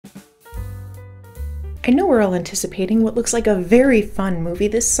I know we're all anticipating what looks like a very fun movie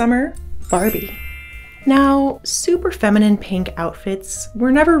this summer, Barbie. Now, super feminine pink outfits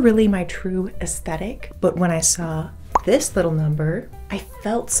were never really my true aesthetic, but when I saw this little number, I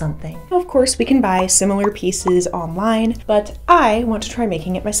felt something. Of course, we can buy similar pieces online, but I want to try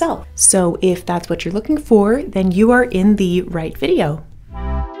making it myself. So if that's what you're looking for, then you are in the right video.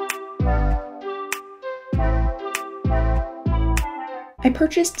 I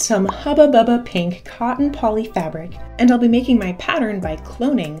purchased some Hubba Bubba pink cotton poly fabric, and I'll be making my pattern by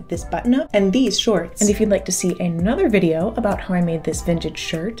cloning this button-up and these shorts. And if you'd like to see another video about how I made this vintage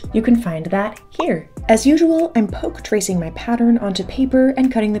shirt, you can find that here. As usual, I'm poke tracing my pattern onto paper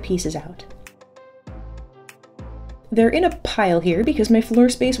and cutting the pieces out. They're in a pile here because my floor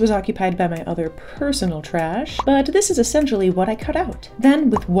space was occupied by my other personal trash, but this is essentially what I cut out. Then,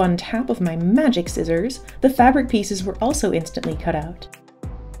 with one tap of my magic scissors, the fabric pieces were also instantly cut out.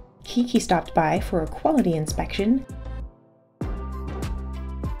 Kiki stopped by for a quality inspection,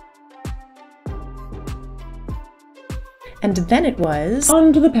 and then it was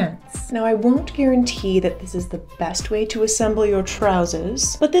onto the pants. Now, I won't guarantee that this is the best way to assemble your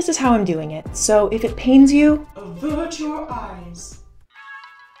trousers, but this is how I'm doing it. So if it pains you, avert your eyes.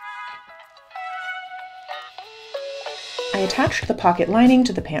 I attached the pocket lining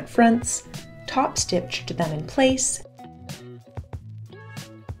to the pant fronts, top stitched them in place,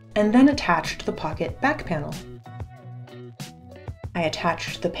 and then attached the pocket back panel. I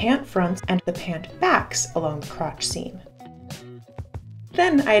attached the pant fronts and the pant backs along the crotch seam.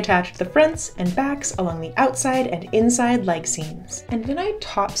 Then I attached the fronts and backs along the outside and inside leg seams. And then I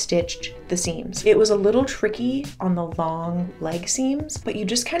top stitched the seams. It was a little tricky on the long leg seams, but you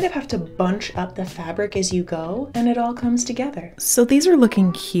just kind of have to bunch up the fabric as you go and it all comes together. So these are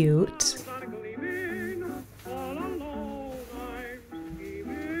looking cute.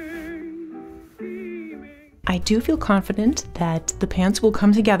 I do feel confident that the pants will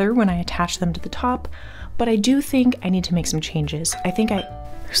come together when I attach them to the top, but I do think I need to make some changes.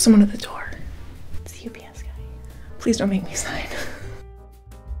 There's someone at the door. It's the UPS guy. Please don't make me sign.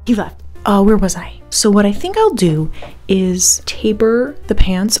 He left. Where was I? So what I think I'll do is taper the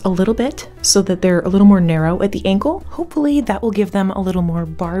pants a little bit so that they're a little more narrow at the ankle. Hopefully that will give them a little more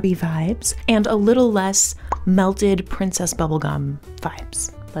Barbie vibes and a little less melted princess bubblegum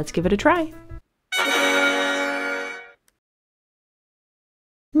vibes. Let's give it a try.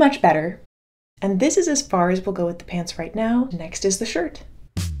 Much better. And this is as far as we'll go with the pants right now. Next is the shirt.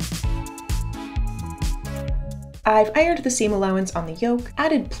 I've ironed the seam allowance on the yoke,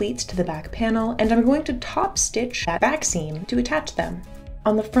 added pleats to the back panel, and I'm going to top stitch that back seam to attach them.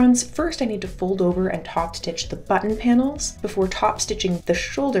 On the fronts, first I need to fold over and top stitch the button panels before top stitching the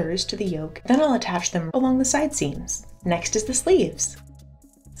shoulders to the yoke, then I'll attach them along the side seams. Next is the sleeves.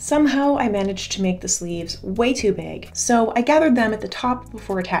 Somehow I managed to make the sleeves way too big, so I gathered them at the top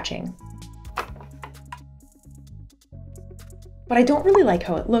before attaching. But I don't really like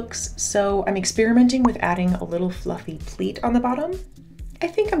how it looks, so I'm experimenting with adding a little fluffy pleat on the bottom. I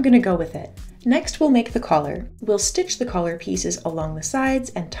think I'm gonna go with it. Next, we'll make the collar. We'll stitch the collar pieces along the sides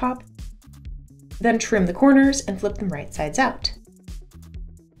and top, then trim the corners and flip them right sides out.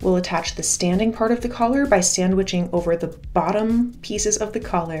 We'll attach the standing part of the collar by sandwiching over the bottom pieces of the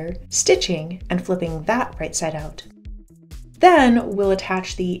collar, stitching, and flipping that right side out. Then we'll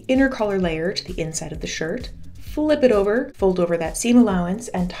attach the inner collar layer to the inside of the shirt, flip it over, fold over that seam allowance,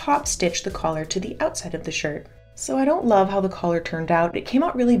 and top stitch the collar to the outside of the shirt. So I don't love how the collar turned out. It came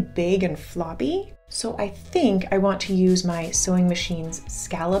out really big and floppy. So I think I want to use my sewing machine's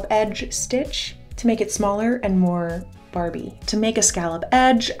scallop edge stitch to make it smaller and more Barbie. To make a scallop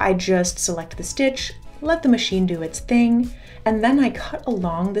edge, I just select the stitch, let the machine do its thing, and then I cut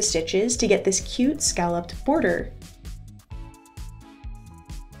along the stitches to get this cute scalloped border.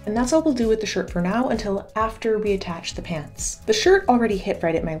 And that's all we'll do with the shirt for now until after we attach the pants. The shirt already hit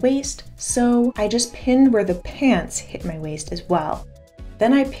right at my waist, so I just pinned where the pants hit my waist as well.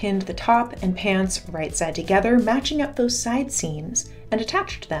 Then I pinned the top and pants right side together, matching up those side seams, and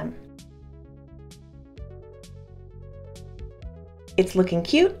attached them. It's looking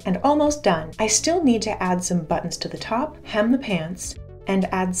cute and almost done. I still need to add some buttons to the top, hem the pants, and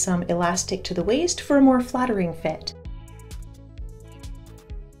add some elastic to the waist for a more flattering fit.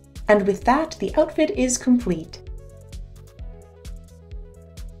 And with that, the outfit is complete.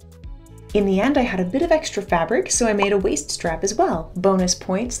 In the end, I had a bit of extra fabric, so I made a waist strap as well. Bonus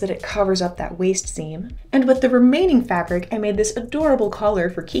points that it covers up that waist seam. And with the remaining fabric, I made this adorable collar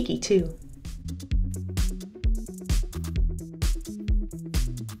for Kiki too.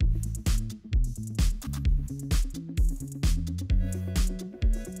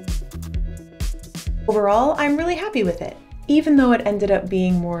 Overall, I'm really happy with it, even though it ended up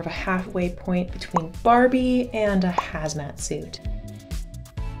being more of a halfway point between Barbie and a hazmat suit.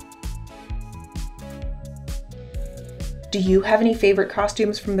 Do you have any favorite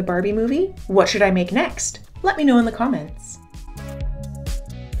costumes from the Barbie movie? What should I make next? Let me know in the comments.